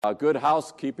Good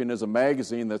Housekeeping is a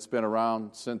magazine that's been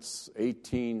around since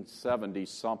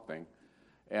 1870-something.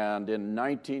 And in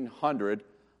 1900,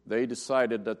 they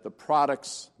decided that the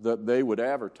products that they would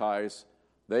advertise,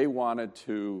 they wanted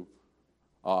to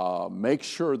make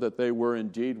sure that they were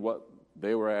indeed what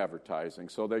they were advertising.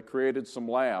 So they created some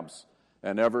labs.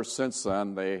 And ever since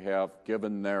then, they have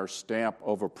given their stamp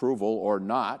of approval or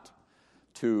not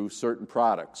to certain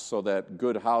products, so that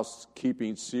Good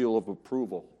Housekeeping seal of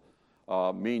approval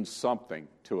means something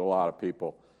to a lot of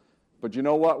people. But you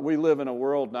know what? We live in a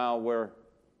world now where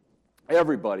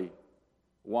everybody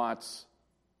wants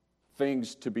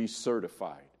things to be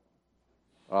certified.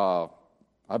 I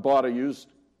bought a used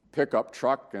pickup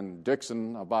truck in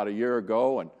Dixon about a year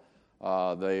ago, and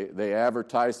they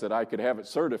advertised that I could have it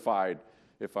certified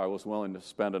if I was willing to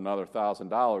spend another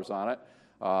 $1,000 on it.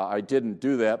 I didn't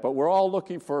do that, but we're all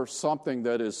looking for something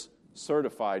that is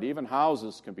certified. Even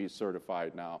houses can be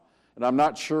certified now. And I'm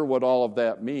not sure what all of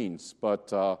that means,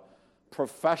 but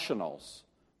professionals,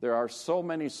 there are so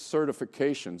many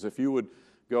certifications. If you would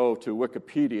go to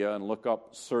Wikipedia and look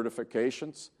up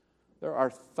certifications, there are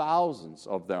thousands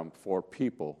of them for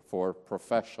people, for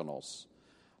professionals.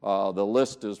 The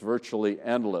list is virtually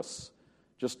endless.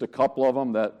 Just a couple of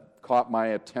them that caught my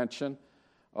attention.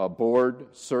 A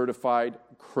board-certified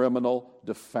criminal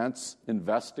defense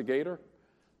investigator.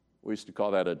 We used to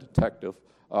call that a detective.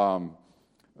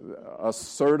 A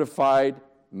certified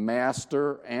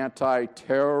master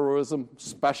anti-terrorism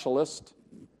specialist.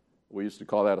 We used to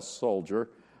call that a soldier.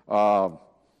 A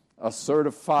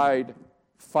certified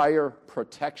fire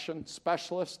protection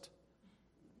specialist.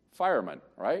 Fireman,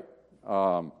 right?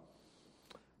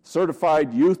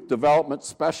 Certified youth development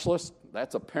specialist.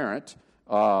 That's a parent.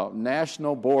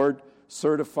 National board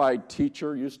certified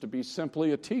teacher used to be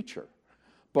simply a teacher.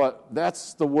 But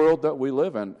that's the world that we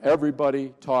live in.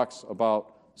 Everybody talks about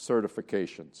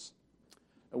certifications.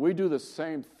 And we do the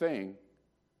same thing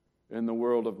in the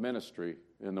world of ministry,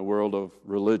 in the world of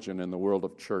religion, in the world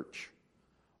of church.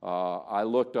 I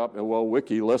looked up, and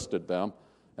Wiki listed them,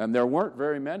 and there weren't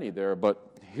very many there,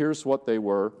 but here's what they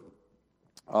were.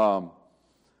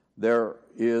 There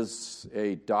is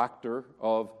a doctor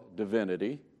of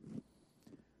divinity.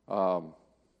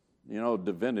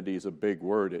 Divinity is a big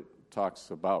word. It talks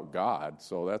about God,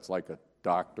 so that's like a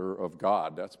doctor of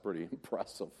God. That's pretty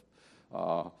impressive.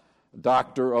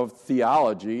 Doctor of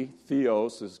theology.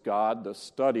 Theos is God, the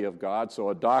study of God. So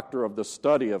a doctor of the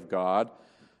study of God.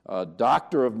 A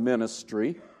doctor of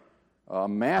ministry. A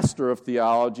master of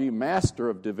theology. Master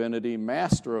of divinity.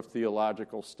 Master of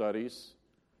theological studies.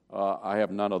 I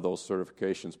have none of those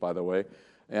certifications, by the way.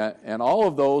 And all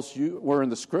of those were in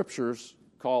the Scriptures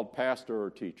called pastor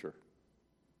or teacher.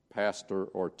 Pastor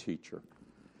or teacher.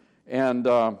 And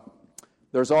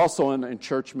there's also in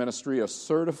church ministry a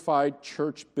certified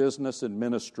church business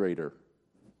administrator.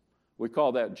 We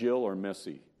call that Jill or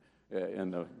Missy at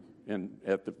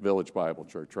the Village Bible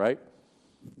Church, right?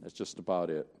 That's just about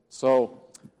it. So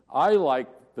I like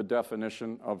the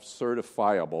definition of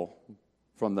certifiable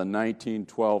from the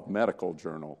 1912 Medical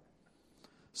Journal.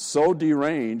 So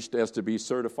deranged as to be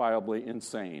certifiably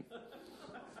insane.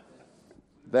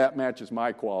 That matches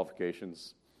my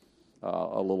qualifications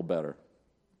a little better.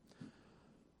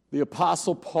 The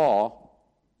Apostle Paul,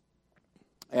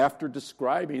 after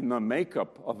describing the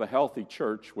makeup of a healthy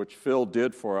church, which Phil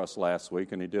did for us last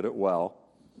week, and he did it well,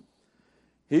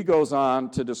 he goes on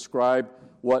to describe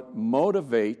what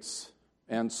motivates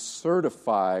and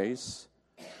certifies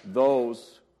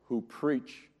those who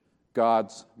preach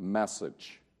God's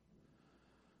message.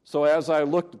 So as I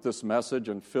looked at this message,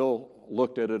 and Phil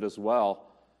looked at it as well,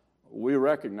 we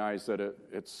recognize that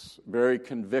it's very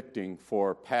convicting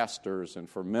for pastors and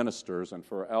for ministers and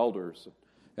for elders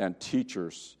and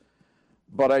teachers.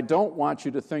 But I don't want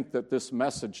you to think that this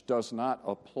message does not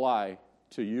apply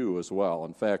to you as well.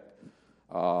 In fact,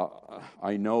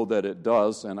 I know that it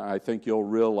does, and I think you'll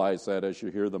realize that as you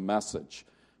hear the message.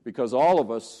 Because all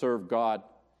of us serve God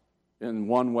in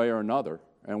one way or another,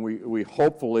 and we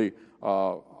hopefully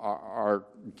are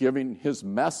giving His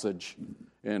message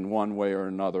in one way or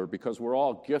another, because we're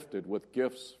all gifted with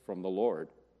gifts from the Lord.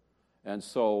 And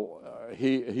so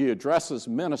he addresses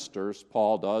ministers,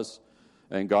 Paul does,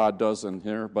 and God does in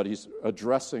here, but he's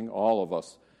addressing all of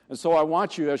us. And so I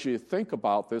want you, as you think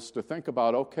about this, to think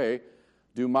about, okay,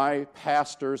 do my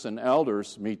pastors and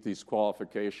elders meet these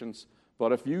qualifications?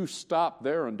 But if you stop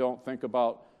there and don't think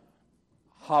about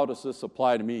how does this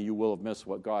apply to me, you will have missed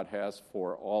what God has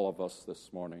for all of us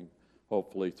this morning,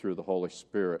 hopefully through the Holy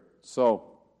Spirit. So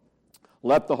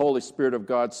let the Holy Spirit of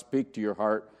God speak to your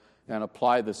heart and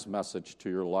apply this message to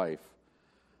your life.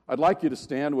 I'd like you to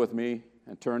stand with me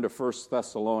and turn to 1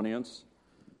 Thessalonians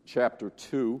chapter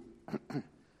 2. And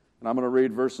I'm going to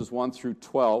read verses 1 through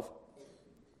 12,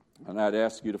 and I'd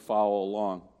ask you to follow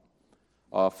along.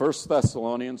 1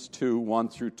 Thessalonians 2, 1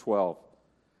 through 12.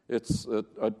 It's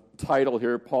a title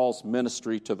here, Paul's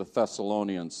ministry to the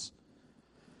Thessalonians.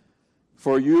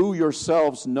 For you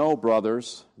yourselves know,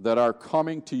 brothers, that our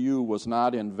coming to you was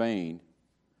not in vain.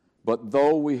 But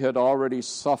though we had already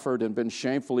suffered and been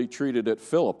shamefully treated at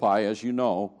Philippi, as you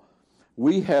know,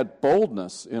 we had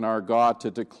boldness in our God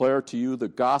to declare to you the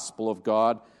gospel of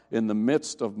God in the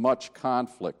midst of much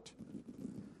conflict.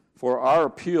 For our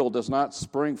appeal does not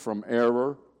spring from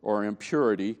error or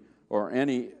impurity or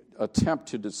any attempt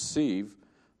to deceive,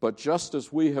 but just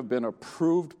as we have been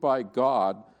approved by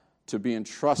God to be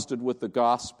entrusted with the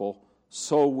gospel,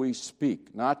 so we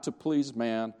speak, not to please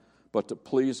man, but to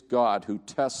please God who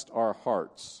tests our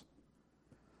hearts.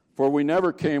 For we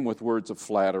never came with words of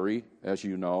flattery, as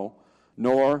you know,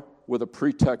 nor with a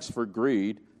pretext for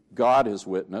greed, God is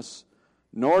witness,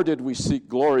 nor did we seek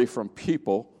glory from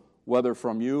people, whether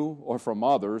from you or from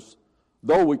others,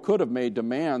 though we could have made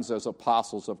demands as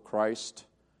apostles of Christ.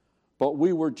 But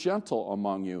we were gentle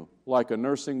among you, like a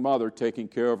nursing mother taking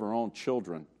care of her own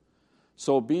children.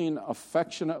 So being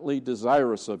affectionately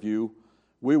desirous of you,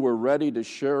 we were ready to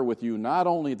share with you not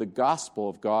only the gospel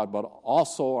of God, but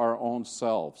also our own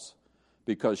selves,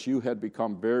 because you had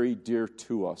become very dear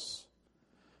to us.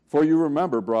 For you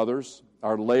remember, brothers,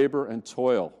 our labor and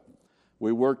toil.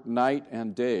 We worked night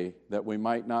and day that we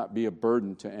might not be a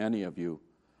burden to any of you,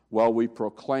 while we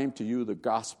proclaim to you the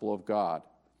gospel of God.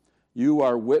 You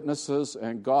are witnesses,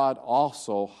 and God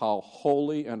also, how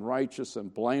holy and righteous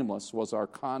and blameless was our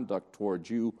conduct towards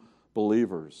you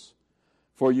believers.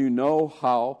 For you know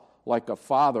how, like a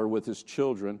father with his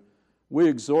children, we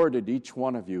exhorted each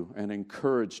one of you and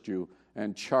encouraged you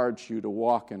and charged you to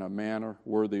walk in a manner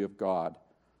worthy of God,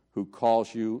 who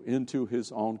calls you into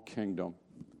his own kingdom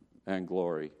and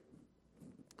glory.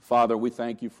 Father, we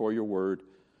thank you for your word.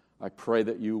 I pray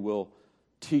that you will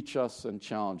teach us and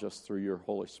challenge us through your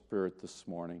Holy Spirit this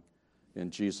morning. In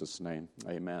Jesus' name,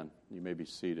 amen. You may be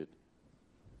seated.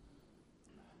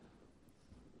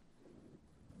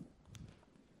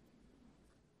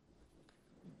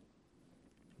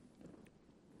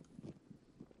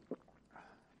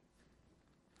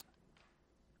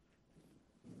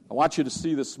 I want you to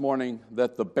see this morning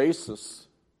that the basis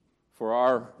for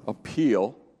our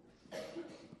appeal,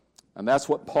 and that's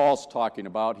what Paul's talking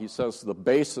about. He says the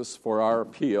basis for our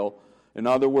appeal, in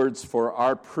other words, for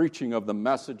our preaching of the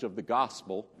message of the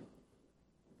gospel,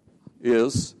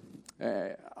 is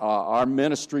our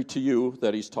ministry to you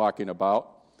that he's talking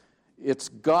about. It's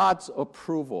God's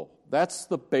approval. That's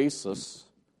the basis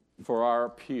for our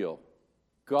appeal.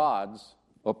 God's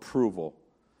approval.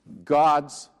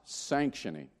 God's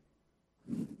sanctioning.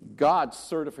 God's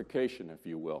certification, if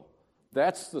you will.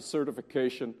 That's the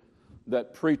certification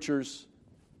that preachers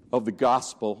of the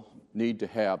gospel need to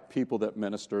have, people that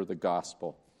minister the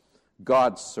gospel.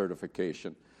 God's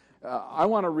certification. I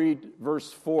want to read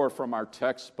verse 4 from our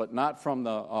text, but not from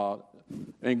the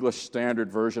English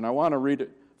Standard Version. I want to read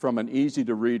it from an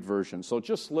easy-to-read version. So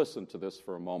just listen to this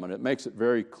for a moment. It makes it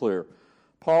very clear.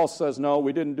 Paul says, no,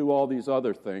 we didn't do all these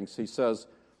other things. He says,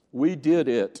 we did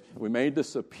it. We made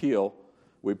this appeal.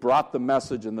 We brought the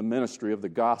message and the ministry of the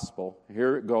gospel.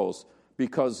 Here it goes.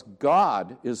 Because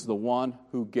God is the one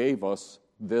who gave us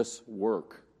this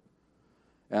work.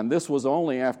 And this was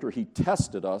only after he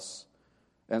tested us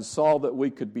and saw that we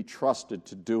could be trusted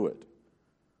to do it.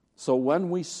 So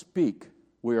when we speak,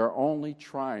 we are only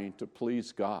trying to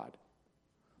please God.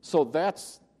 So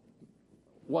that's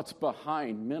what's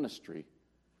behind ministry.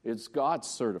 It's God's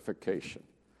certification.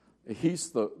 He's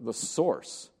the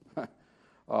source.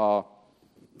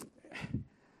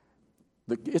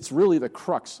 It's really the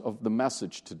crux of the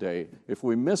message today. If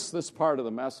we miss this part of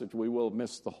the message, we will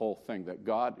miss the whole thing, that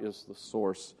God is the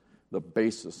source, the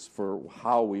basis for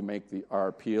how we make our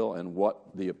appeal and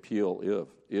what the appeal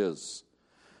is.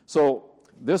 So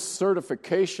this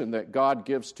certification that God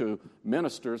gives to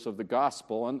ministers of the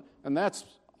gospel, and that's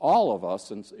all of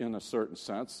us in a certain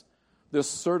sense, this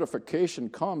certification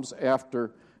comes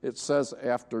after, it says,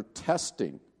 after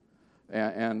testing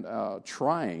and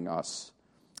trying us.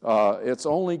 It's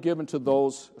only given to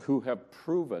those who have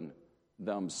proven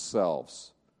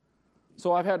themselves.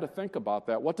 So I've had to think about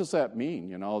that. What does that mean,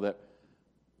 that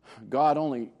God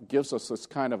only gives us this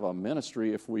kind of a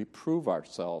ministry if we prove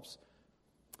ourselves?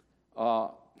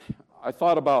 I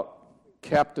thought about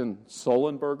Captain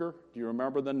Sullenberger. Do you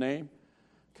remember the name?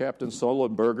 Captain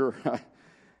Sullenberger.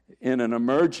 In an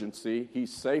emergency, he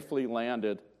safely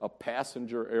landed a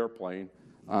passenger airplane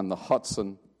on the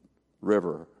Hudson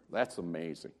River. That's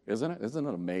amazing, isn't it? Isn't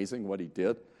it amazing what he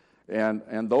did?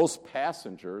 And those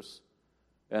passengers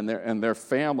and their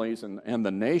families and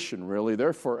the nation, really,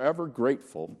 they're forever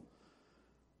grateful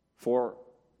for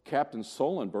Captain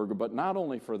Sullenberger, but not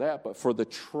only for that, but for the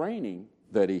training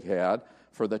that he had,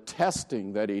 for the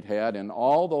testing that he'd had in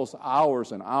all those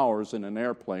hours and hours in an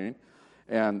airplane,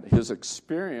 and his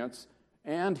experience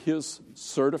and his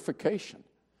certification.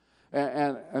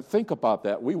 And think about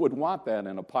that. We would want that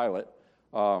in a pilot.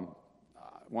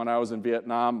 When I was in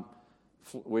Vietnam,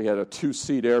 we had a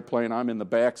 2-seat airplane. I'm in the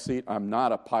back seat. I'm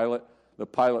not a pilot. The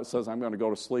pilot says, I'm going to go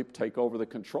to sleep, take over the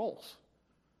controls.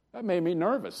 That made me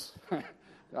nervous.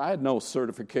 I had no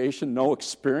certification, no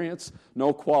experience,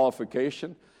 no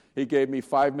qualification. He gave me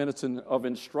 5 minutes of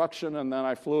instruction, and then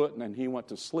I flew it, and then he went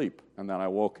to sleep. And then I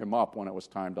woke him up when it was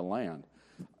time to land.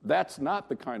 That's not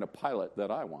the kind of pilot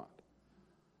that I want.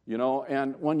 You know,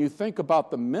 and when you think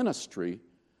about the ministry,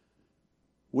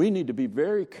 we need to be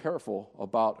very careful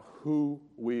about who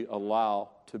we allow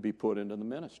to be put into the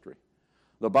ministry.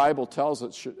 The Bible tells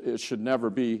us it should never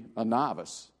be a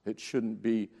novice. It shouldn't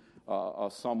be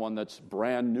someone that's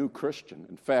brand new Christian.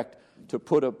 In fact, to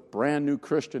put a brand new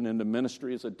Christian into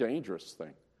ministry is a dangerous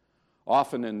thing.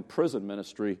 Often in prison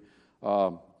ministry,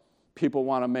 people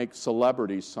want to make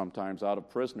celebrities sometimes out of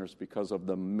prisoners because of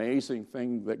the amazing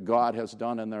thing that God has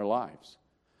done in their lives.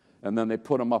 And then they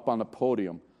put them up on the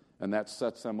podium, and that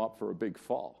sets them up for a big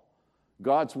fall.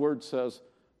 God's word says,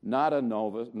 not a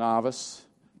novice.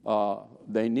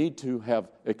 They need to have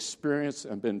experienced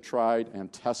and been tried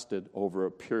and tested over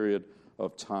a period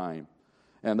of time.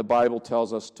 And the Bible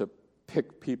tells us to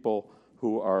pick people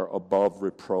who are above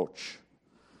reproach.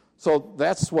 So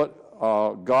that's what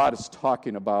God is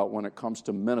talking about when it comes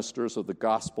to ministers of the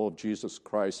gospel of Jesus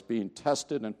Christ being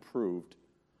tested and proved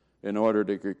in order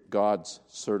to get God's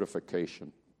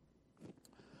certification.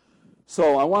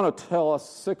 So I want to tell us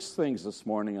 6 things this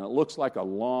morning, and it looks like a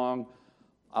long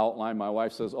outline. My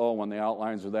wife says, when the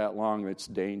outlines are that long, it's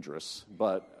dangerous.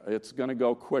 But it's going to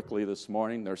go quickly this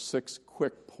morning. There's 6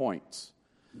 quick points,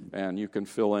 and you can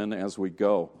fill in as we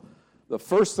go. The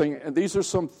first thing, and these are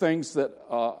some things that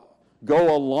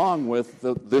go along with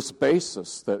this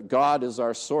basis, that God is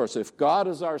our source. If God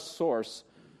is our source,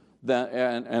 then,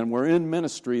 and we're in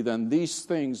ministry, then these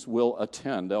things will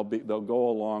attend. They'll go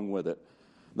along with it.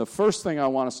 The first thing I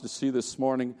want us to see this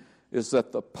morning is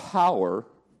that the power,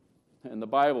 in the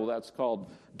Bible that's called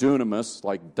dunamis,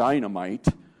 like dynamite,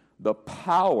 the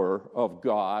power of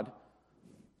God,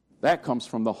 that comes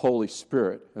from the Holy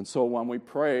Spirit. And so when we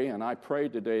pray, and I pray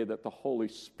today that the Holy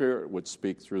Spirit would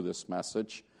speak through this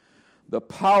message, the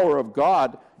power of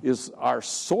God is our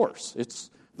source. It's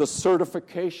the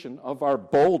certification of our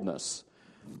boldness.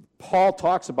 Paul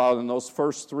talks about in those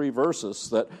first 3 verses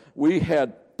that we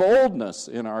had boldness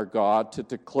in our God to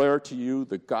declare to you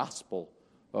the gospel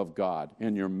of God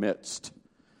in your midst.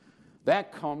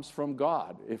 That comes from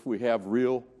God if we have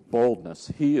real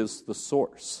boldness. He is the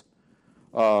source.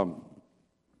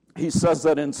 He says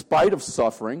that in spite of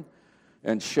suffering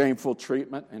and shameful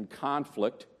treatment and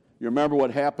conflict, you remember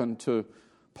what happened to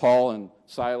Paul and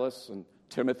Silas and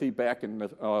Timothy back in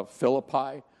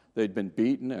Philippi? They'd been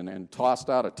beaten and tossed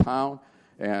out of town,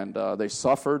 and they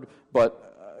suffered.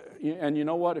 And you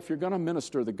know what? If you're going to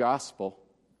minister the gospel,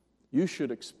 you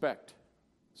should expect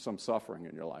some suffering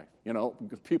in your life. You know,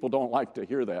 people don't like to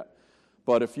hear that.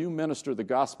 But if you minister the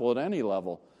gospel at any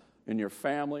level, in your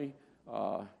family,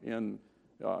 in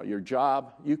your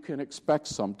job, you can expect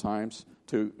sometimes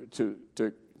to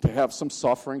have some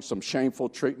suffering, some shameful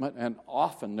treatment, and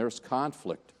often there's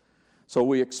conflict. So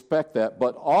we expect that,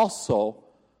 but also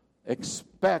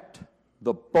expect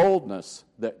the boldness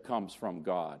that comes from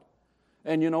God.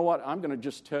 And you know what? I'm going to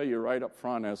just tell you right up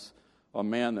front, as a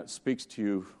man that speaks to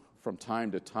you from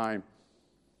time to time,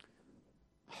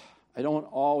 I don't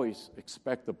always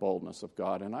expect the boldness of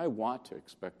God, and I want to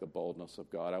expect the boldness of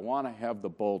God. I want to have the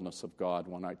boldness of God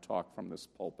when I talk from this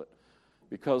pulpit,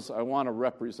 because I want to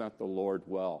represent the Lord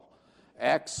well.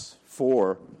 Acts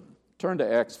 4, turn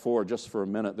to Acts 4 just for a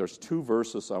minute. There's 2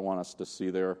 verses I want us to see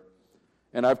there.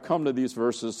 And I've come to these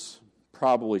verses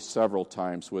probably several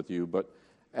times with you, but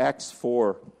Acts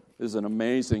 4 is an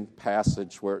amazing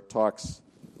passage where it talks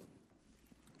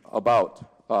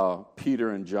about Peter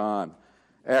and John.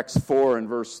 Acts 4 and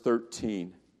verse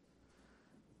 13.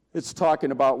 It's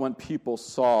talking about when people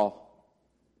saw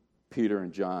Peter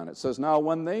and John. It says, now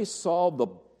when they saw the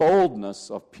boldness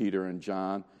of Peter and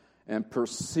John and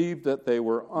perceived that they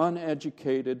were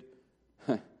uneducated,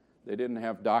 they didn't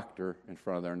have doctor in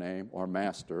front of their name or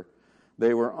master,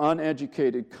 they were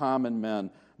uneducated common men,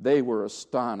 they were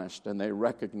astonished, and they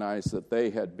recognized that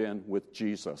they had been with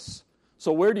Jesus.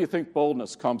 So where do you think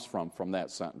boldness comes from that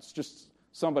sentence? Just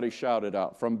somebody shout it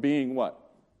out. From being what?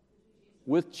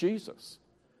 With Jesus.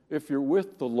 If you're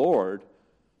with the Lord,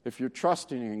 if you're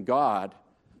trusting in God,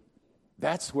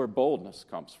 that's where boldness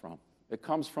comes from. It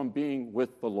comes from being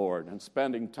with the Lord and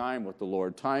spending time with the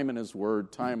Lord, time in His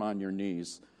Word, time on your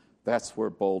knees. That's where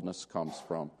boldness comes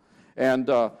from. And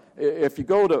if you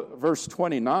go to verse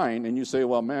 29 and you say,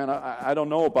 well, man, I don't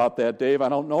know about that, Dave. I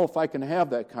don't know if I can have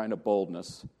that kind of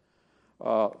boldness.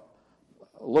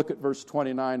 Look at verse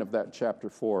 29 of that chapter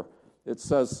 4. It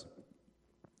says,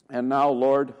 and now,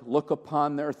 Lord, look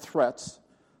upon their threats,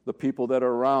 the people that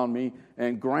are around me,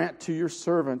 and grant to your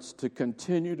servants to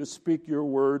continue to speak your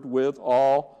word with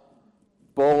all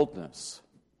boldness.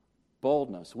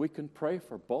 Boldness. We can pray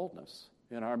for boldness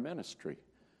in our ministry,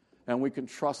 and we can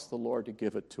trust the Lord to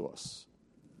give it to us.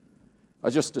 I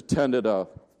just attended a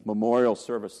memorial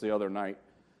service the other night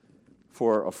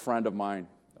for a friend of mine,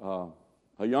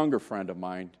 a younger friend of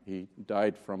mine. He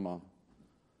died from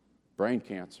brain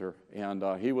cancer, and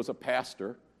he was a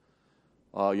pastor,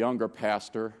 a younger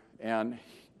pastor, and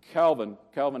Calvin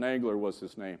Engler was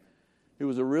his name. He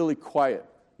was a really quiet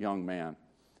young man,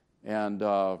 and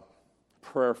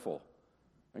prayerful,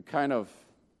 and kind of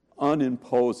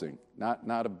unimposing,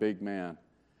 not a big man.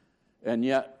 And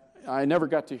yet, I never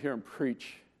got to hear him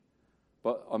preach,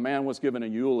 but a man was given a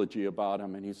eulogy about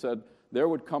him, and he said there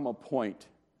would come a point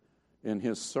in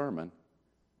his sermon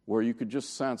where you could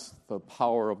just sense the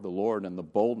power of the Lord and the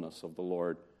boldness of the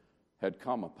Lord had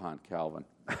come upon Calvin.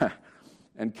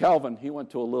 And Calvin, he went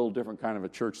to a little different kind of a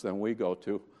church than we go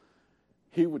to.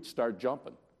 He would start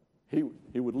jumping.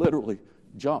 He would literally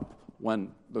jump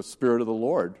when the Spirit of the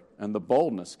Lord and the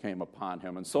boldness came upon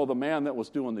him. And so the man that was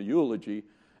doing the eulogy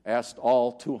asked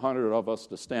all 200 of us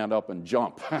to stand up and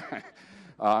jump.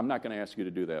 I'm not going to ask you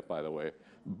to do that, by the way.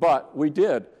 But we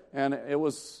did, and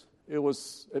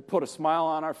it put a smile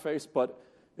on our face, but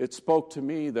it spoke to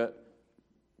me that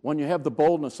when you have the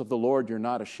boldness of the Lord, you're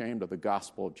not ashamed of the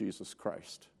gospel of Jesus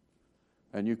Christ.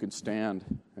 And you can stand,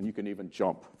 and you can even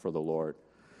jump for the Lord.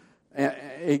 And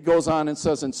he goes on and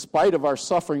says, in spite of our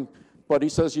suffering, but he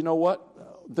says, you know what?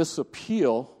 This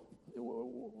appeal,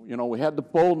 we had the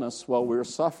boldness while we were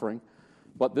suffering,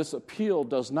 but this appeal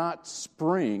does not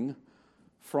spring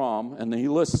from, and he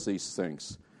lists these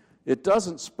things, it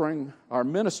doesn't spring, our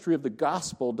ministry of the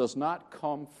gospel does not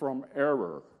come from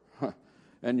error.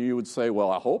 And you would say, well,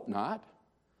 I hope not.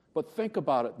 But think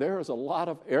about it. There is a lot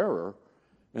of error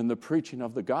in the preaching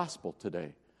of the gospel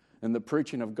today, in the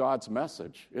preaching of God's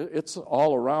message. It's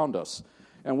all around us.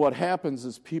 And what happens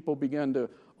is people begin to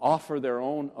offer their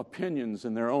own opinions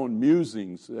and their own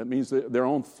musings. That means their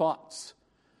own thoughts.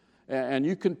 And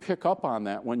you can pick up on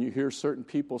that when you hear certain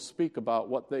people speak about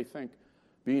what they think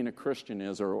being a Christian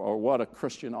is, or what a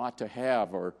Christian ought to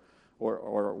have, or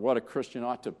what a Christian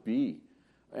ought to be.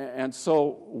 And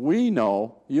so we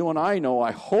know, you and I know,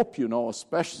 I hope you know,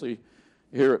 especially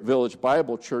here at Village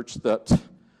Bible Church, that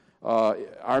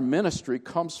our ministry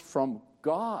comes from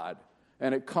God,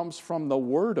 and it comes from the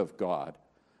Word of God.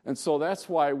 And so that's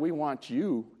why we want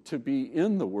you to be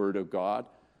in the Word of God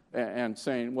and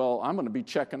saying, well, I'm going to be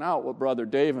checking out what Brother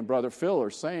Dave and Brother Phil are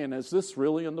saying. Is this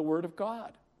really in the Word of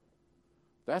God?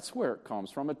 That's where it comes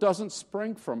from. It doesn't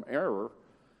spring from error.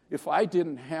 If I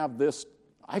didn't have this,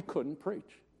 I couldn't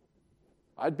preach.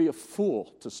 I'd be a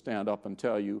fool to stand up and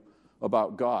tell you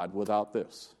about God without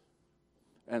this.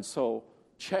 And so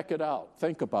check it out.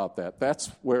 Think about that.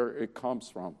 That's where it comes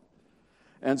from.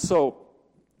 And so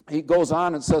he goes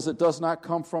on and says it does not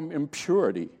come from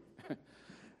impurity.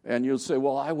 And you'll say,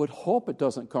 well, I would hope it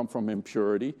doesn't come from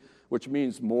impurity, which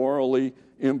means morally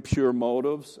impure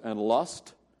motives and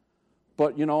lust.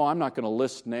 But, I'm not going to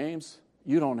list names.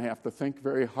 You don't have to think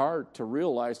very hard to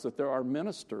realize that there are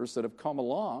ministers that have come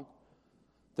along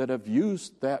that have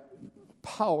used that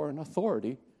power and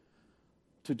authority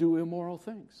to do immoral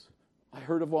things. I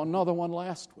heard of another one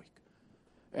last week.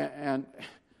 And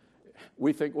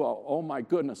we think, well, oh my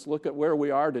goodness, look at where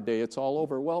we are today. It's all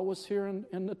over. Well, it was here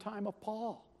in the time of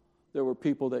Paul. There were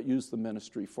people that used the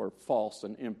ministry for false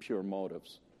and impure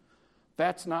motives.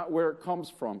 That's not where it comes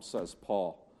from, says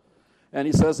Paul. And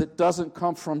he says it doesn't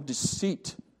come from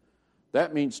deceit.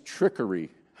 That means trickery.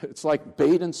 It's like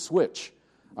bait and switch.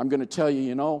 I'm going to tell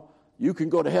you, you can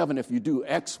go to heaven if you do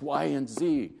X, Y, and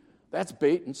Z. That's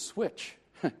bait and switch.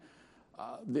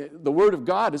 The Word of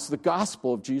God is the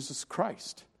gospel of Jesus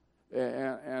Christ.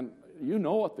 And you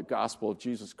know what the gospel of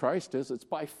Jesus Christ is. It's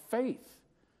by faith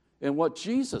in what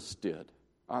Jesus did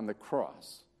on the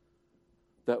cross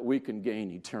that we can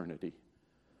gain eternity,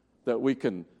 that we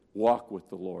can walk with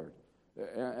the Lord.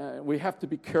 And we have to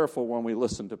be careful when we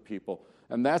listen to people.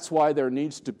 And that's why there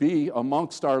needs to be,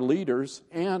 amongst our leaders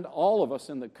and all of us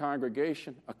in the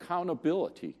congregation,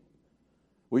 accountability.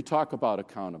 We talk about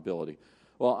accountability.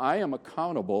 Well, I am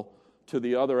accountable to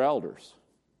the other elders.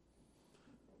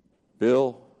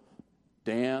 Bill,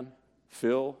 Dan,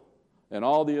 Phil, and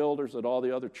all the elders at all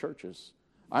the other churches.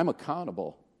 I'm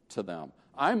accountable to them.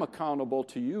 I'm accountable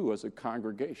to you as a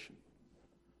congregation.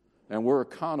 And we're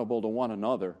accountable to one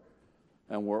another,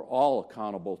 and we're all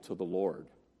accountable to the Lord,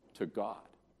 to God.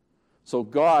 So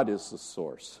God is the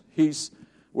source. He's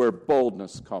where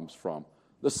boldness comes from.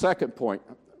 The second point,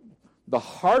 the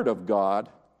heart of God,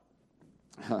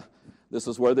 this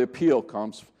is where the appeal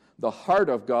comes. The heart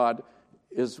of God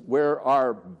is where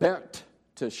our bent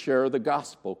to share the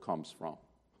gospel comes from.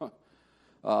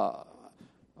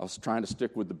 I was trying to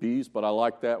stick with the B's, but I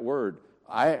like that word.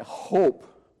 I hope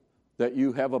that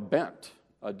you have a bent,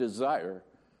 a desire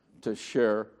to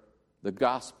share the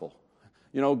gospel.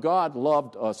 You know, God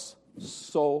loved us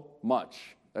so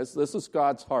much. This is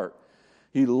God's heart.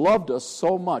 He loved us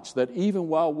so much that even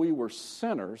while we were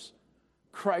sinners,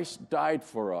 Christ died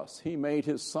for us. He made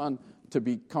his Son to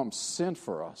become sin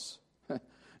for us.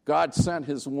 God sent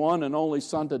his one and only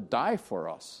Son to die for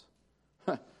us.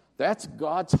 That's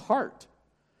God's heart.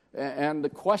 And the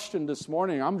question this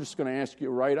morning, I'm just going to ask you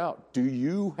right out. Do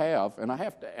you have, and I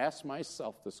have to ask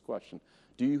myself this question,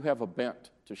 do you have a bent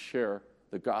to share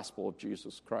the gospel of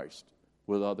Jesus Christ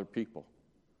with other people?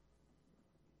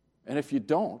 And if you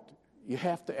don't, you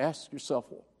have to ask yourself,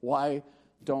 why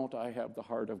don't I have the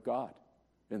heart of God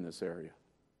in this area?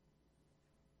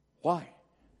 Why?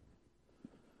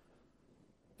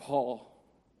 Paul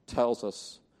tells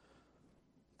us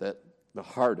that the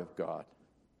heart of God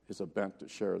is a bent to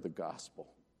share the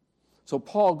gospel. So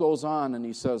Paul goes on and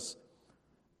he says,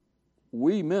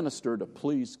 we minister to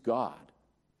please God,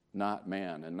 not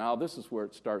man. And now this is where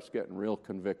it starts getting real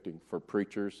convicting for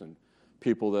preachers and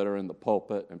people that are in the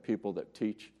pulpit and people that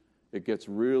teach. It gets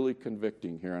really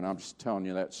convicting here, and I'm just telling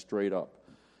you that straight up.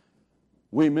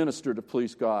 We minister to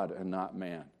please God and not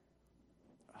man.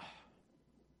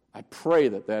 I pray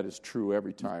that that is true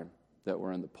every time that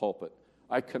we're in the pulpit.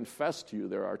 I confess to you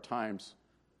there are times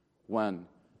when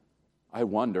I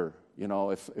wonder, you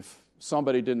know, if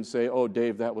somebody didn't say, oh,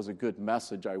 Dave, that was a good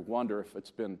message, I wonder if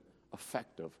it's been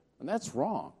effective. And that's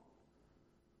wrong.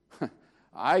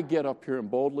 I get up here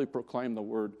and boldly proclaim the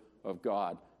word of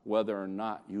God, whether or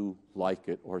not you like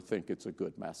it or think it's a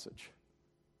good message.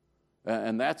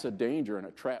 And that's a danger and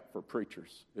a trap for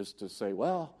preachers, is to say,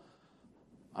 well,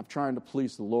 I'm trying to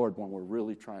please the Lord when we're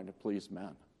really trying to please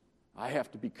men. I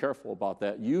have to be careful about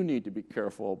that. You need to be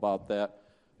careful about that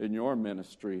in your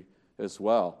ministry as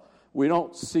well. We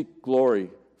don't seek glory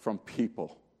from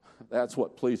people. That's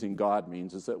what pleasing God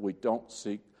means, is that we don't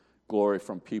seek glory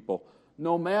from people,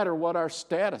 no matter what our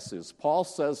status is. Paul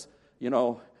says, you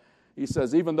know, he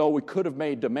says, even though we could have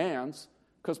made demands,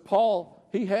 because Paul,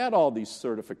 he had all these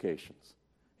certifications.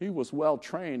 He was well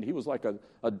trained. He was like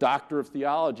a doctor of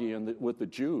theology with the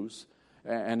Jews.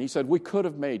 And he said, we could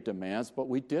have made demands, but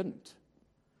we didn't.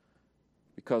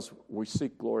 Because we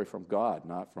seek glory from God,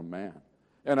 not from man.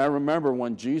 And I remember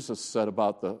when Jesus said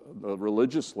about the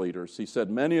religious leaders, he said,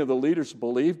 many of the leaders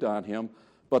believed on him,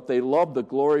 but they loved the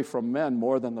glory from men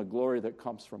more than the glory that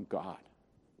comes from God.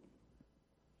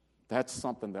 That's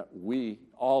something that we,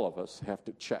 all of us, have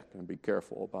to check and be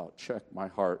careful about. Check my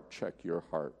heart, check your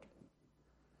heart.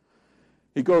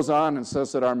 He goes on and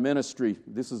says that our ministry,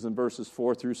 this is in verses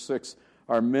 4 through 6,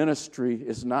 our ministry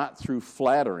is not through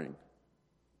flattering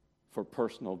for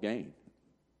personal gain.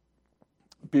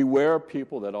 Beware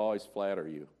people that always flatter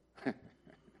you.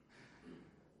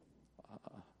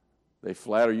 They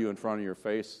flatter you in front of your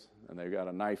face, and they've got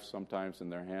a knife sometimes in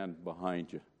their hand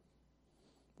behind you.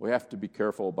 We have to be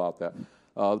careful about that.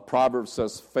 The proverb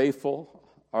says, faithful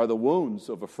are the wounds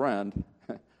of a friend.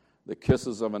 The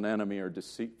kisses of an enemy are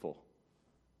deceitful.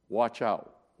 Watch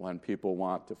out when people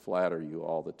want to flatter you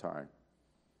all the time.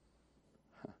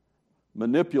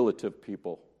 Manipulative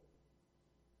people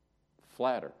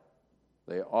flatter.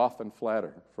 They often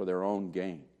flatter for their own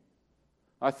gain.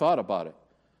 I thought about it.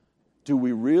 Do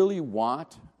we really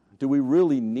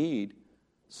need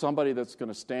somebody that's going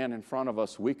to stand in front of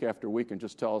us week after week and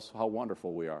just tell us how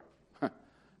wonderful we are? You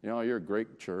know, you're a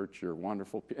great church, you're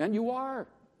wonderful. And you are.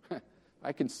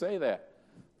 I can say that.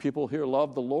 People here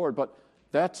love the Lord, but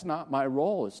that's not my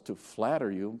role, is to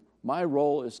flatter you. My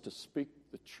role is to speak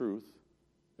the truth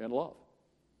in love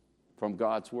from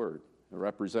God's word and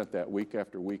represent that week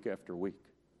after week after week.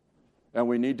 And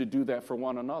we need to do that for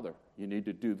one another. You need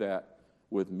to do that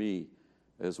with me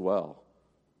as well.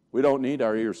 We don't need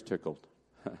our ears tickled.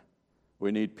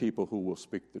 We need people who will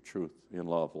speak the truth in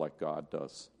love like God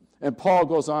does. And Paul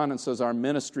goes on and says our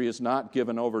ministry is not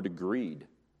given over to greed.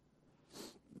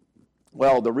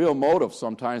 Well, the real motive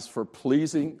sometimes for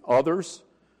pleasing others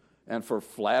and for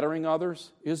flattering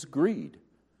others is greed.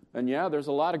 And yeah, there's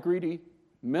a lot of greedy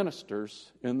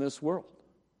ministers in this world.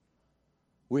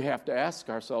 We have to ask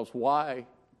ourselves, why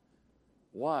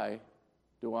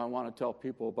do I want to tell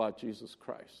people about Jesus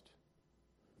Christ?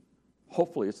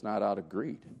 Hopefully it's not out of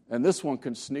greed. And this one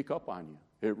can sneak up on you.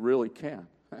 It really can.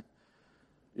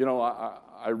 You know,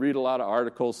 I read a lot of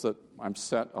articles that I'm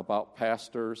sent about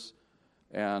pastors,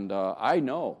 and I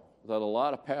know that a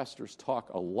lot of pastors talk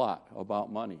a lot about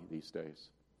money these days.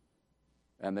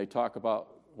 And they talk about,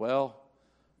 well,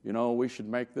 you know, we should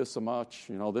make this much.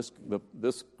 You know,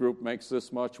 this group makes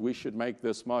this much. We should make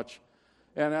this much.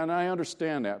 And I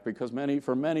understand that because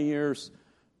for many years,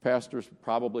 pastors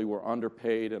probably were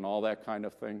underpaid and all that kind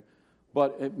of thing.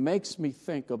 But it makes me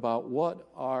think about what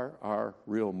are our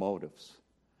real motives.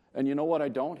 And you know what I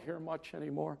don't hear much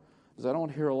anymore? Is I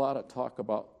don't hear a lot of talk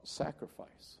about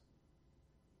sacrifice.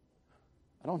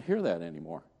 I don't hear that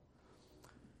anymore.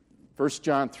 1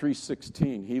 John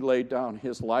 3:16, he laid down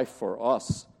his life for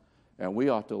us, and we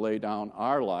ought to lay down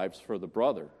our lives for the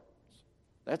brother.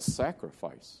 That's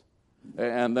sacrifice.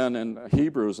 And then in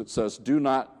Hebrews it says, do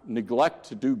not neglect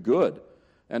to do good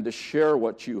and to share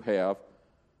what you have,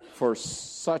 for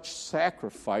such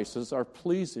sacrifices are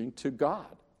pleasing to God.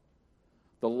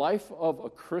 The life of a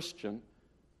Christian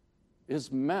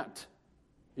is meant,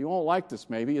 you won't like this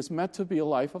maybe, is meant to be a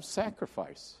life of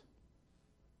sacrifice.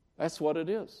 That's what it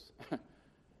is.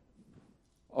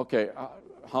 Okay,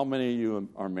 how many of you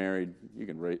are married? You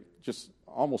can rate, just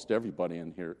almost everybody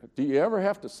in here. Do you ever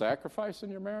have to sacrifice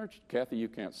in your marriage? Kathy, you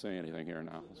can't say anything here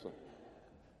now. So.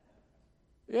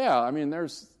 Yeah, I mean,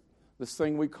 there's this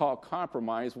thing we call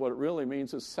compromise. What it really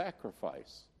means is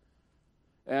sacrifice.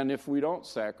 And if we don't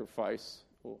sacrifice,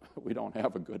 we don't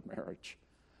have a good marriage.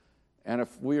 And if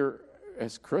we're,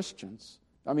 as Christians,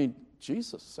 I mean,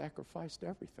 Jesus sacrificed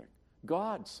everything.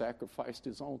 God sacrificed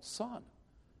his own son.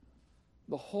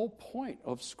 The whole point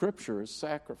of Scripture is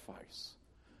sacrifice.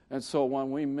 And so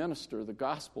when we minister the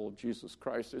gospel of Jesus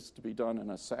Christ, it's to be done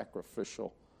in a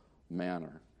sacrificial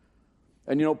manner.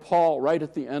 And you know, Paul, right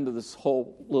at the end of this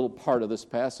whole little part of this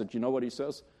passage, you know what he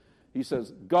says? He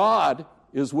says, God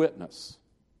is witness.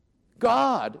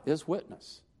 God is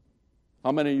witness.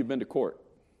 How many of you have been to court?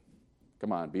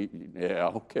 Come on, yeah,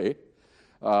 okay.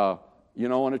 You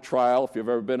know, in a trial, if you've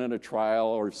ever been in a trial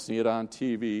or see it on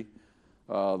TV,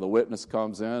 the witness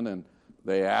comes in and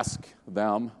they ask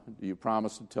them, do you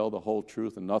promise to tell the whole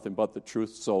truth and nothing but the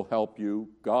truth, so help you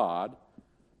God?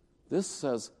 This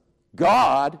says,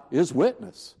 God is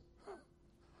witness.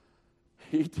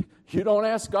 You don't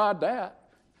ask God that.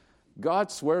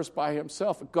 God swears by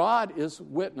himself. God is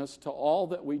witness to all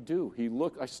that we do.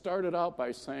 I started out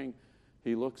by saying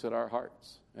he looks at our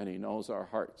hearts, and he knows our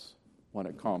hearts when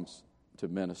it comes to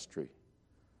ministry.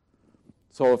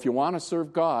 So if you want to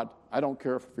serve God, I don't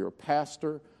care if you're a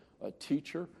pastor, a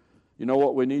teacher, you know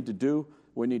what we need to do?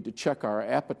 We need to check our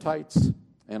appetites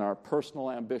and our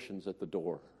personal ambitions at the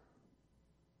door.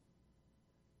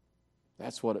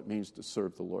 That's what it means to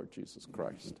serve the Lord Jesus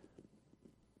Christ.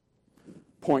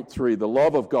 Point 3, the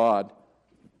love of God.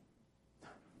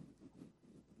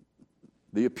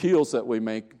 The appeals that we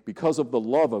make because of the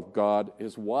love of God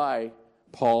is why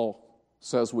Paul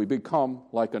says we become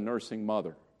like a nursing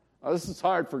mother. Now, this is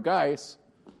hard for guys.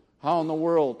 How in the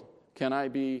world can I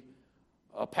be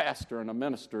a pastor and a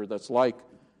minister that's like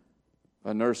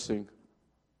a nursing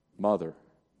mother?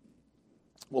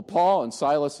 Well, Paul and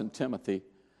Silas and Timothy,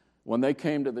 when they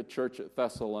came to the church at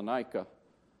Thessalonica,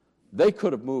 they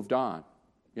could have moved on.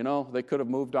 You know, they could have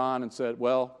moved on and said,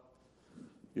 well,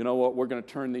 you know what, we're going to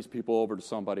turn these people over to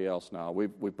somebody else now.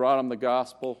 We've brought them the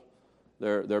gospel.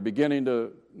 They're beginning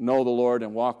to know the Lord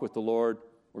and walk with the Lord.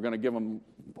 We're going to give them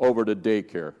over to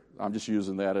daycare. I'm just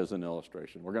using that as an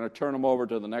illustration. We're going to turn them over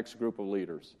to the next group of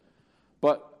leaders.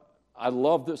 But I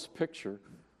love this picture.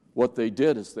 What they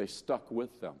did is they stuck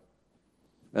with them.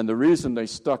 And the reason they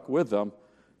stuck with them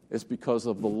is because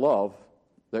of the love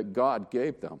that God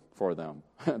gave them for them.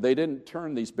 They didn't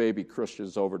turn these baby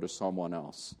Christians over to someone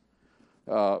else.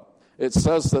 It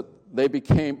says that they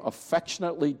became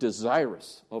affectionately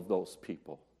desirous of those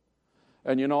people.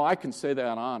 And you know, I can say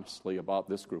that honestly about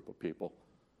this group of people.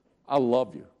 I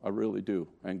love you, I really do.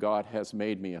 And God has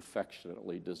made me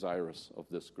affectionately desirous of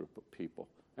this group of people.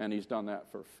 And he's done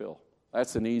that for Phil.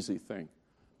 That's an easy thing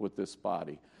with this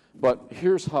body. But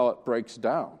here's how it breaks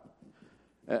down.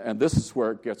 And this is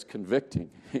where it gets convicting.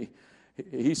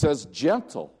 He says,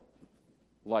 gentle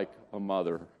like a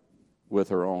mother with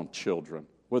her own children.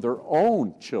 With her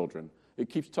own children. It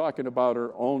keeps talking about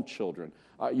her own children.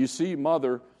 You see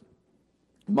mothers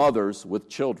with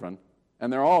children,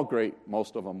 and they're all great,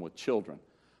 most of them with children.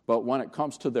 But when it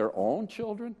comes to their own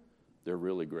children, they're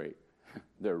really great.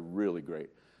 They're really great.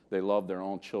 They love their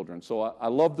own children. So I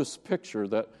love this picture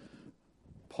that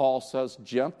Paul says,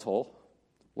 gentle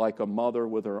like a mother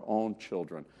with her own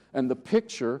children. And the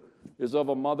picture is of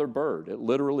a mother bird. It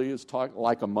literally is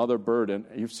like a mother bird. And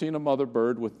you've seen a mother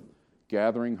bird with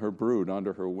gathering her brood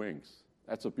under her wings.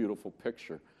 That's a beautiful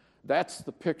picture. That's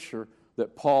the picture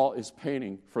that Paul is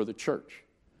painting for the church,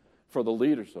 for the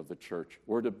leaders of the church.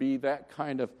 We're to be that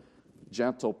kind of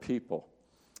gentle people.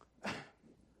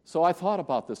 So I thought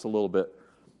about this a little bit.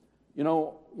 You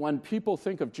know, when people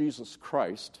think of Jesus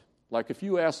Christ, like if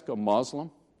you ask a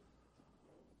Muslim,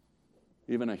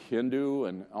 even a Hindu,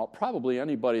 and probably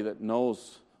anybody that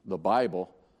knows the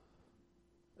Bible,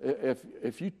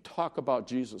 if you talk about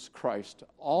Jesus Christ,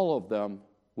 all of them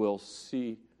will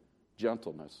see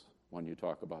gentleness when you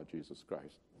talk about Jesus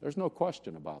Christ. There's no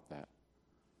question about that.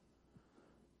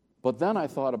 But then I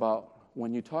thought about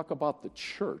when you talk about the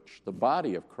church, the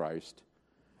body of Christ,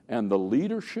 and the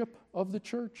leadership of the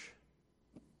church,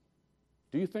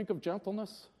 do you think of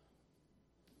gentleness?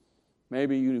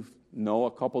 Maybe you know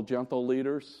a couple gentle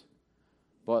leaders,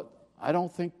 but I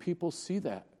don't think people see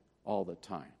that all the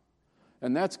time.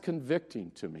 And that's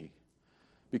convicting to me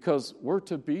because we're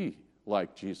to be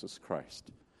like Jesus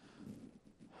Christ.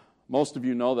 Most of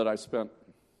you know that I spent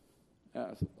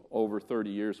over 30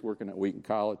 years working at Wheaton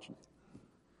College,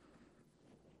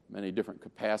 many different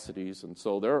capacities, and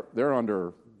so they're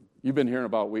under, you've been hearing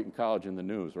about Wheaton College in the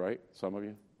news, right? Some of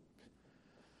you?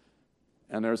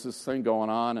 And there's this thing going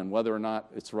on, and whether or not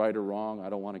it's right or wrong, I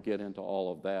don't want to get into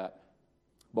all of that.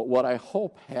 But what I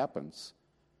hope happens,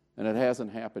 and it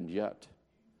hasn't happened yet,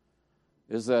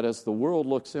 is that as the world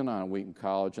looks in on Wheaton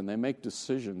College and they make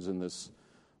decisions in this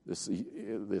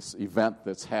event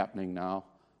that's happening now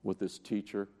with this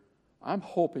teacher, I'm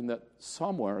hoping that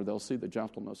somewhere they'll see the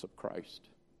gentleness of Christ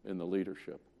in the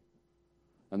leadership,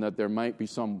 and that there might be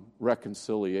some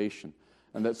reconciliation,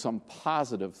 and that some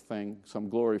positive thing, some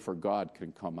glory for God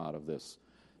can come out of this.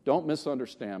 Don't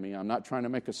misunderstand me. I'm not trying to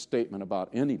make a statement about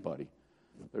anybody.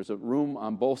 There's a room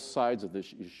on both sides of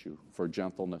this issue for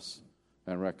gentleness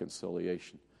and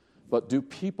reconciliation. But do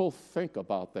people think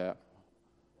about that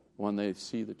when they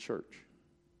see the church?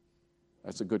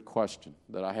 That's a good question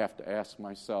that I have to ask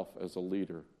myself as a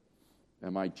leader.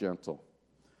 Am I gentle?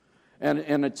 And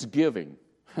it's giving.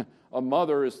 A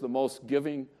mother is the most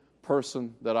giving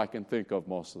person that I can think of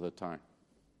most of the time.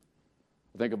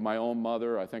 I think of my own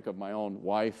mother, I think of my own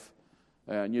wife,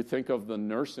 and you think of the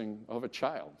nursing of a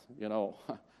child. You know,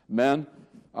 men,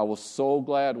 I was so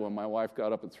glad when my wife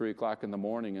got up at 3 o'clock in the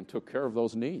morning and took care of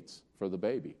those needs for the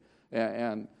baby.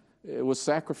 And it was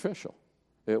sacrificial.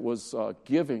 It was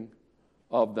giving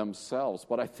of themselves.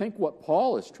 But I think what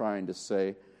Paul is trying to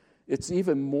say, it's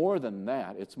even more than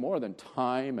that. It's more than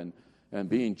time and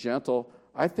being gentle.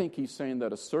 I think he's saying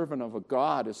that a servant of a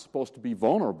God is supposed to be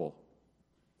vulnerable.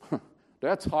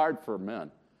 That's hard for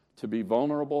men, to be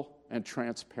vulnerable and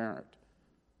transparent.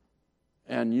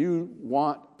 And you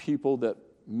want people that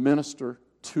minister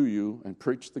to you and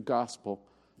preach the gospel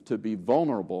to be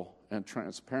vulnerable and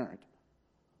transparent,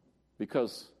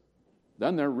 because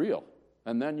then they're real,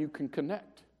 and then you can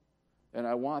connect. And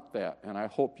I want that, and I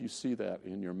hope you see that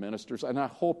in your ministers, and I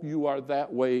hope you are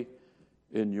that way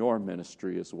in your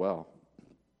ministry as well.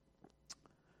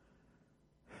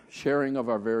 Sharing of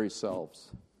our very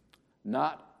selves,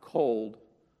 not cold,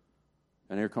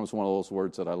 and here comes one of those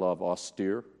words that I love,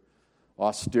 austere.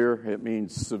 Austere, it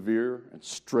means severe and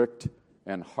strict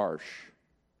and harsh.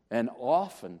 And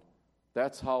often,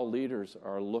 that's how leaders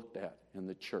are looked at in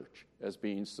the church, as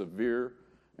being severe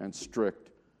and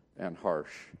strict and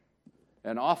harsh.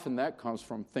 And often that comes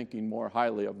from thinking more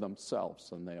highly of themselves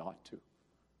than they ought to.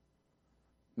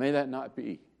 May that not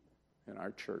be in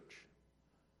our church.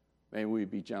 May we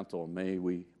be gentle. May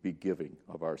we be giving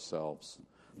of ourselves.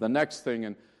 The next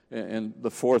thing, and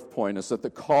the fourth point, is that the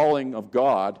calling of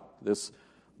God, this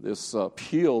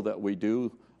appeal that we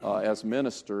do as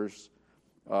ministers,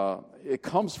 it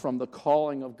comes from the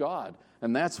calling of God.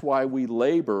 And that's why we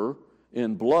labor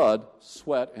in blood,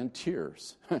 sweat, and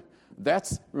tears.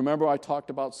 Remember I talked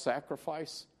about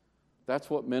sacrifice? That's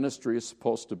what ministry is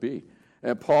supposed to be.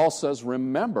 And Paul says,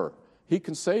 remember. He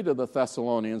can say to the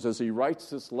Thessalonians as he writes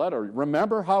this letter,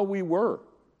 remember how we were.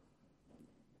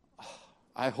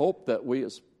 I hope that we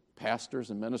as pastors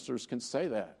and ministers can say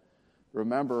that.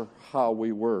 Remember how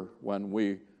we were when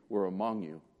we were among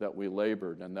you, that we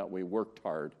labored and that we worked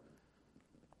hard.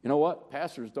 You know what?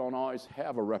 Pastors don't always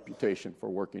have a reputation for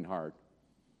working hard.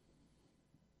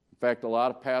 In fact, a lot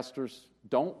of pastors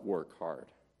don't work hard.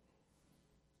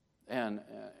 And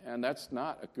that's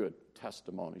not a good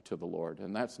testimony to the Lord,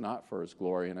 and that's not for His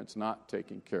glory, and it's not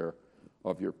taking care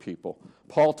of your people.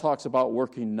 Paul talks about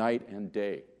working night and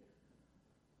day.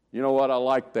 You know what? I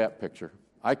like that picture.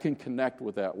 I can connect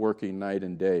with that, working night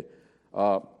and day.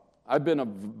 I've been a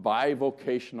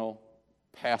bivocational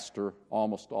pastor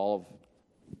almost all of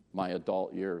my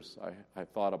adult years. I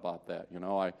thought about that. You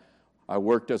know, I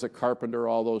worked as a carpenter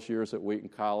all those years at Wheaton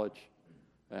College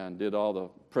and did all the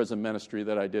prison ministry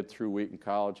that I did through Wheaton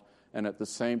College. And at the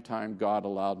same time, God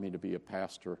allowed me to be a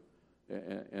pastor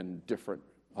in different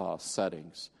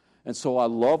settings. And so I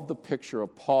love the picture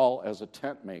of Paul as a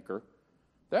tent maker.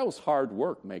 That was hard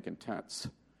work, making tents.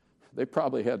 They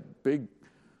probably had big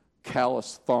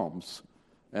calloused thumbs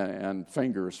and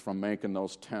fingers from making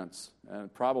those tents,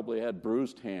 and probably had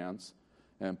bruised hands.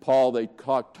 And Paul, they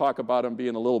talk about him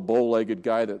being a little bow-legged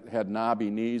guy that had knobby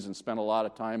knees and spent a lot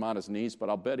of time on his knees, but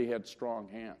I'll bet he had strong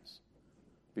hands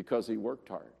because he worked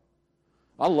hard.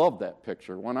 I love that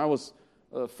picture. When I was,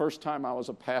 the first time I was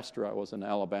a pastor, I was in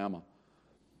Alabama,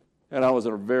 and I was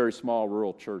in a very small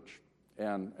rural church,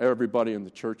 and everybody in the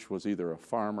church was either a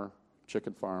farmer,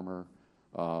 chicken farmer,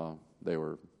 they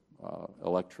were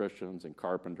electricians and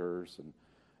carpenters,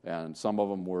 and some of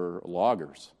them were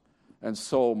loggers. And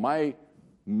so my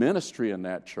ministry in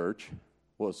that church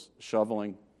was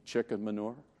shoveling chicken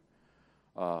manure,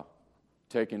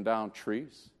 taking down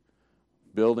trees,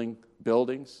 building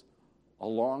buildings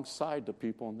alongside the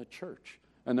people in the church.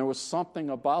 And there was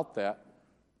something about that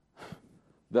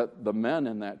the men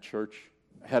in that church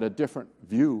had a different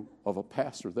view of a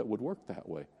pastor that would work that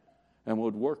way and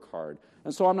would work hard.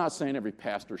 And so I'm not saying every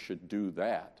pastor should do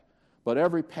that, but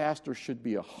every pastor should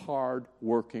be a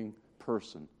hard-working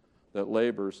person that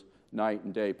labors night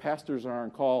and day. Pastors are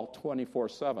on call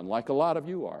 24/7, like a lot of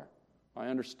you are. I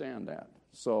understand that.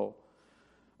 So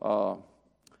I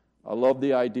love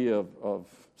the idea of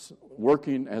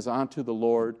working as unto the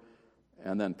Lord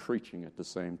and then preaching at the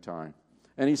same time.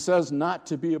 And he says not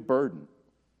to be a burden.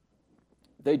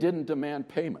 They didn't demand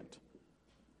payment.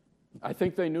 I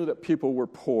think they knew that people were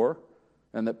poor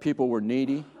and that people were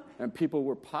needy and people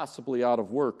were possibly out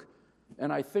of work.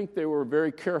 And I think they were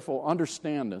very careful,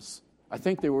 understand this, I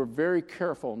think they were very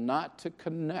careful not to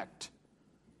connect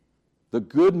the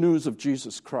good news of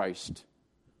Jesus Christ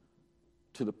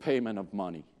to the payment of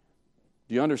money.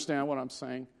 Do you understand what I'm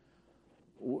saying?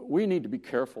 We need to be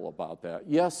careful about that.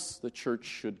 Yes, the church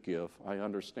should give. I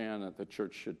understand that the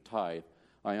church should tithe.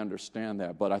 I understand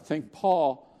that. But I think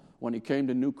Paul, when he came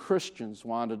to new Christians,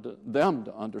 wanted them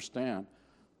to understand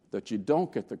that you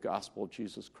don't get the gospel of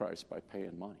Jesus Christ by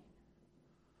paying money.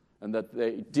 And that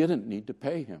they didn't need to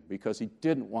pay him because he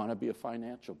didn't want to be a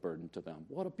financial burden to them.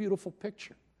 What a beautiful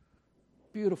picture.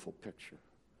 Beautiful picture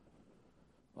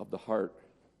of the heart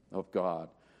of God.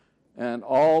 And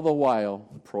all the while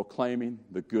proclaiming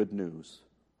the good news.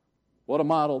 What a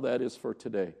model that is for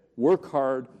today. Work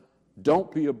hard,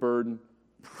 don't be a burden,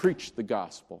 preach the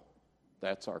gospel.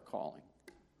 That's our calling.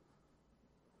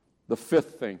 The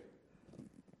fifth thing,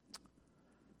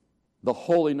 the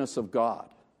holiness of God.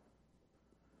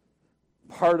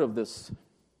 Part of this,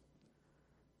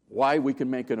 why we can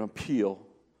make an appeal,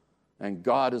 and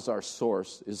God is our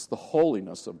source, is the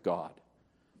holiness of God.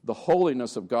 The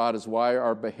holiness of God is why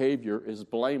our behavior is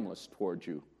blameless toward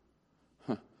you.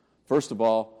 First of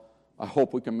all, I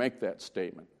hope we can make that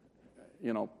statement.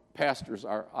 You know, pastors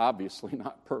are obviously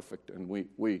not perfect, and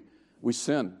we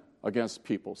sin against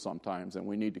people sometimes, and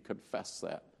we need to confess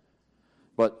that.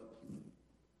 But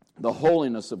the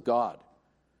holiness of God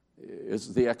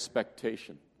is the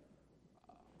expectation.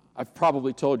 I've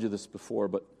probably told you this before,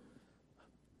 but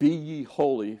be ye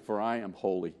holy, for I am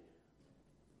holy.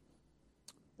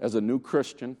 As a new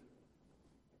Christian,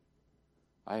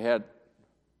 I had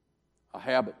a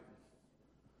habit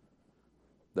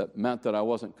that meant that I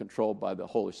wasn't controlled by the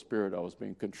Holy Spirit. I was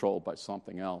being controlled by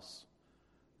something else.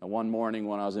 And one morning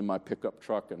when I was in my pickup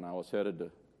truck and I was headed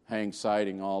to hang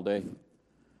siding all day,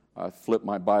 I flipped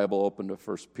my Bible open to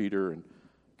 1 Peter and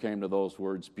came to those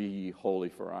words, be ye holy,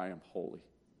 for I am holy.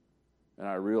 And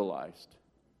I realized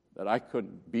that I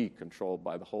couldn't be controlled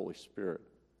by the Holy Spirit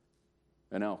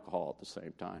and alcohol at the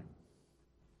same time.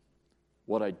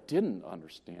 What I didn't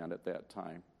understand at that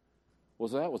time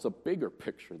was that was a bigger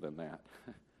picture than that.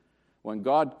 When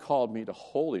God called me to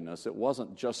holiness, it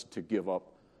wasn't just to give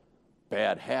up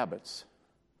bad habits.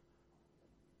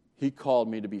 He called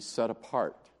me to be set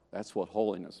apart. That's what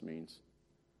holiness means.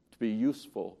 To be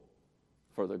useful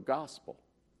for the gospel.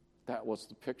 That was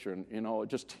the picture. And, it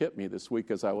just hit me this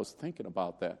week as I was thinking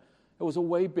about that. It was a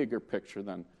way bigger picture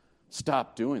than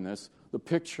stop doing this. The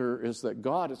picture is that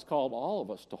God has called all of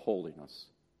us to holiness,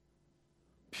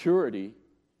 purity,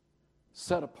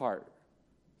 set apart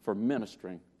for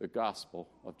ministering the gospel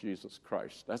of Jesus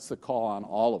Christ. That's the call on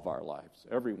all of our lives,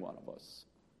 every one of us.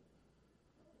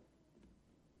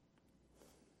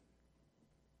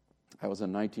 That was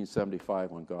in 1975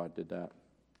 when God did that.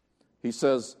 He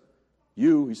says,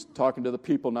 he's talking to the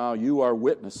people now, you are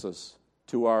witnesses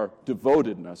to our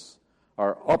devotedness,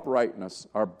 our uprightness,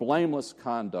 our blameless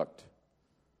conduct.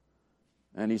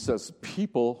 And he says,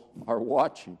 people are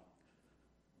watching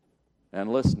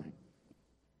and listening.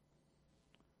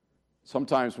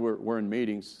 Sometimes we're in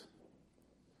meetings,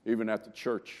 even at the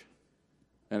church,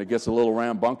 and it gets a little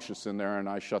rambunctious in there, and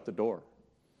I shut the door.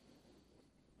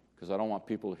 Because I don't want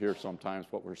people to hear sometimes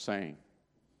what we're saying.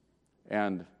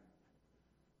 And,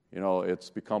 it's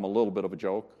become a little bit of a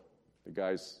joke. The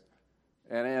guys,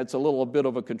 and it's a little bit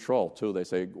of a control, too. They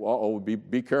say,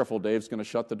 be careful, Dave's going to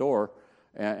shut the door.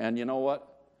 And you know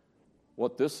what?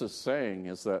 What this is saying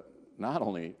is that not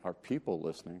only are people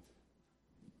listening,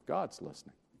 God's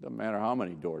listening. Doesn't matter how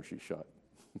many doors you shut.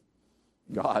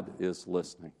 God is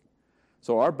listening.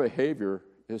 So our behavior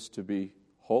is to be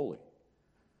holy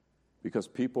because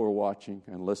people are watching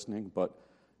and listening, but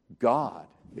God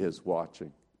is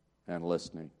watching and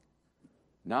listening.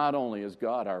 Not only is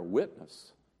God our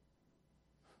witness,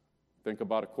 think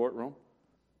about a courtroom.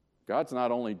 God's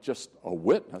not only just a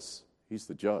witness, He's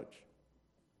the judge.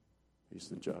 He's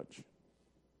the judge.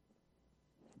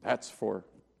 That's for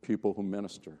people who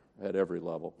minister at every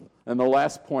level. And the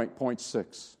last point, point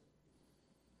 6,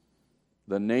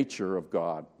 the nature of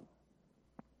God.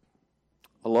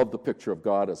 I love the picture of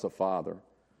God as a father.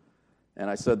 And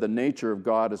I said the nature of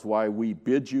God is why we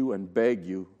bid you and beg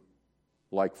you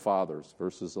like fathers,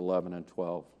 verses 11 and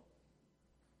 12.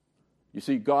 You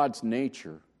see, God's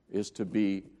nature is to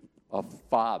be a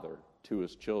father to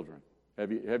His children.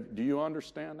 Do you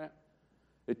understand that?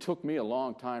 It took me a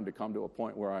long time to come to a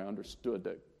point where I understood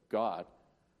that God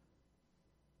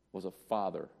was a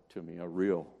father to me, a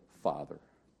real father.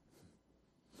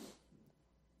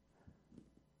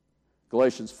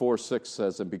 Galatians 4:6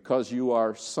 says, and because you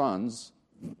are sons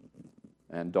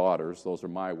and daughters, those are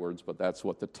my words, but that's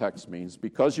what the text means.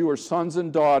 Because you are sons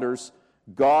and daughters,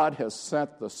 God has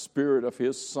sent the Spirit of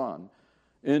His Son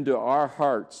into our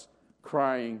hearts,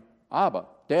 crying, Abba,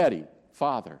 Daddy,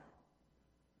 Father.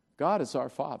 God is our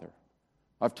Father.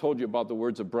 I've told you about the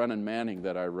words of Brennan Manning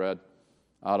that I read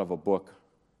out of a book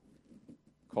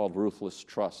called Ruthless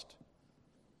Trust.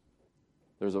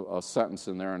 There's a sentence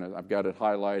in there, and I've got it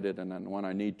highlighted, and then when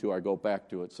I need to, I go back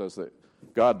to it. It says that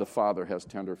God the Father has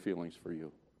tender feelings for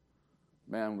you.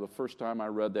 Man, the first time I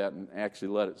read that and actually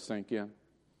let it sink in,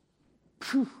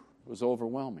 it was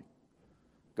overwhelming.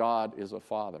 God is a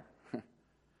Father.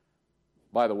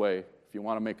 By the way, if you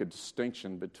want to make a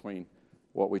distinction between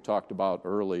what we talked about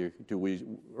earlier, do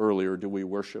we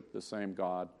worship the same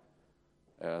God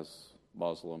as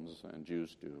Muslims and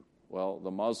Jews do? Well,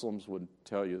 the Muslims would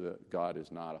tell you that God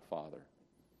is not a father.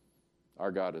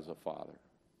 Our God is a father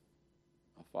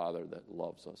that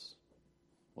loves us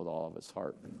with all of His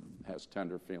heart, has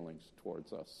tender feelings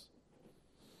towards us.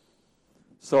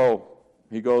 So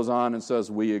he goes on and says,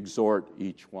 we exhort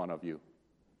each one of you.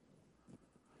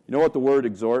 You know what the word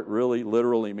exhort really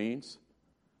literally means?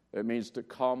 It means to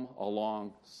come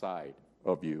alongside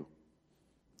of you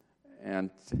and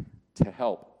to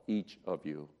help each of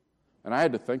you. And I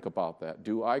had to think about that.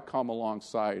 Do I come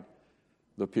alongside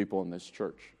the people in this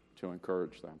church to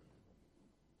encourage them?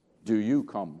 Do you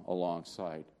come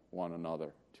alongside one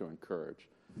another to encourage,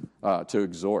 to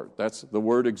exhort? That's the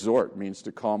word exhort means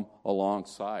to come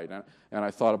alongside. And I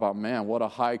thought about, man, what a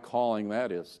high calling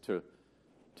that is to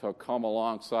come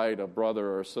alongside a brother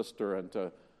or a sister and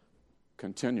to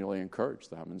continually encourage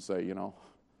them and say,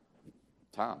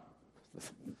 Tom,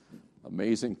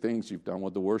 amazing things you've done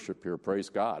with the worship here. Praise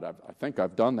God. I think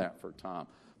I've done that for Tom.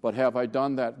 But have I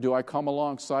done that? Do I come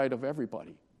alongside of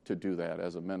everybody to do that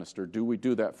as a minister? Do we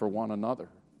do that for one another?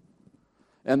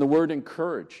 And the word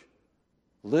encourage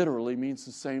literally means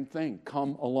the same thing.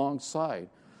 Come alongside.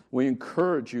 We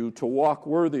encourage you to walk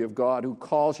worthy of God who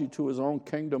calls you to His own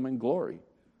kingdom and glory.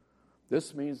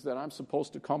 This means that I'm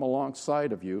supposed to come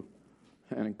alongside of you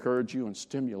and encourage you and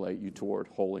stimulate you toward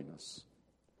holiness.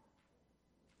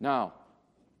 Now,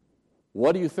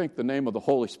 what do you think the name of the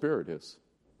Holy Spirit is?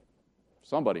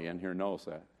 Somebody in here knows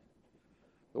that.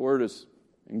 The word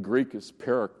in Greek is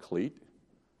paraclete.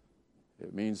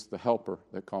 It means the helper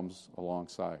that comes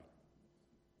alongside.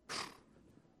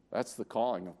 That's the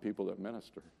calling of people that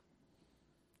minister.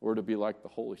 We're to be like the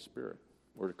Holy Spirit.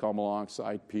 We're to come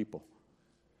alongside people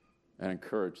and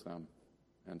encourage them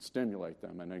and stimulate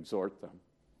them and exhort them.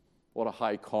 What a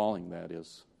high calling that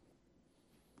is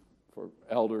for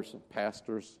elders and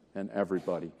pastors and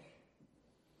everybody.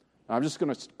 I'm just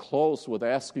going to close with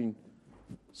asking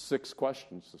 6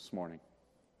 questions this morning.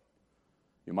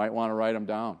 You might want to write them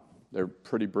down. They're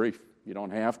pretty brief. You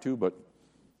don't have to, but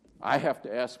I have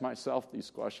to ask myself these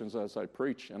questions as I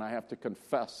preach, and I have to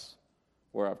confess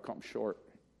where I've come short.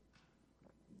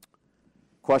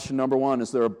 Question number 1,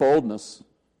 is there a boldness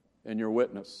in your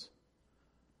witness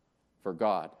for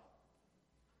God?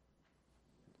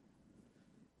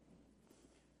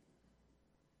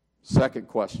 Second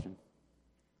question,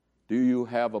 do you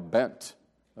have a bent,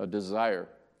 a desire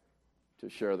to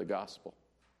share the gospel?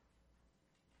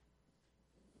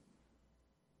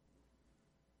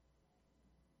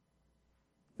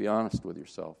 Be honest with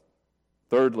yourself.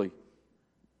 Thirdly,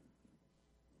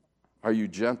 are you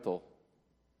gentle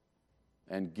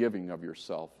and giving of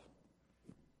yourself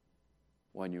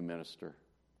when you minister?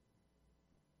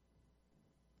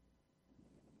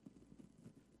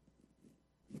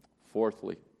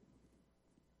 Fourthly,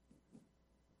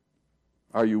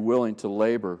 are you willing to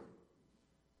labor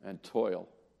and toil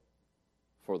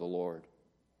for the Lord?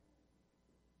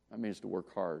 That means to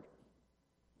work hard.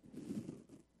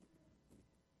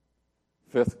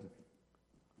 Fifth,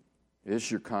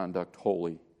 is your conduct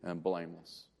holy and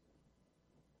blameless?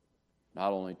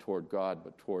 Not only toward God,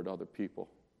 but toward other people.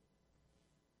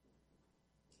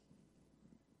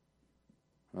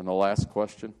 And the last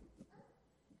question,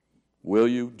 do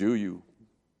you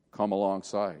come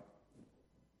alongside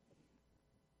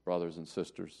brothers and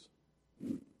sisters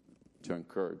to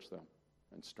encourage them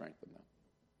and strengthen them?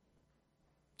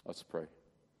 Let's pray.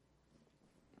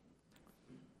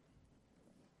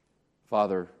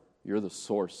 Father, you're the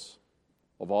source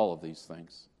of all of these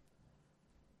things.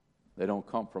 They don't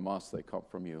come from us, they come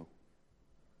from you.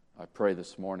 I pray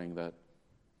this morning that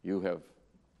you have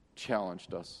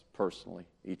challenged us personally,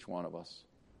 each one of us,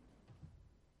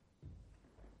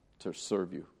 to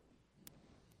serve you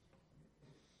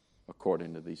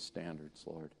according to these standards,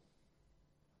 Lord.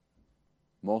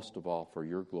 Most of all, for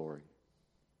your glory,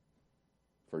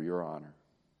 for your honor,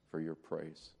 for your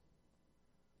praise.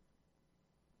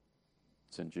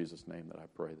 It's in Jesus' name that I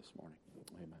pray this morning.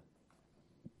 Amen.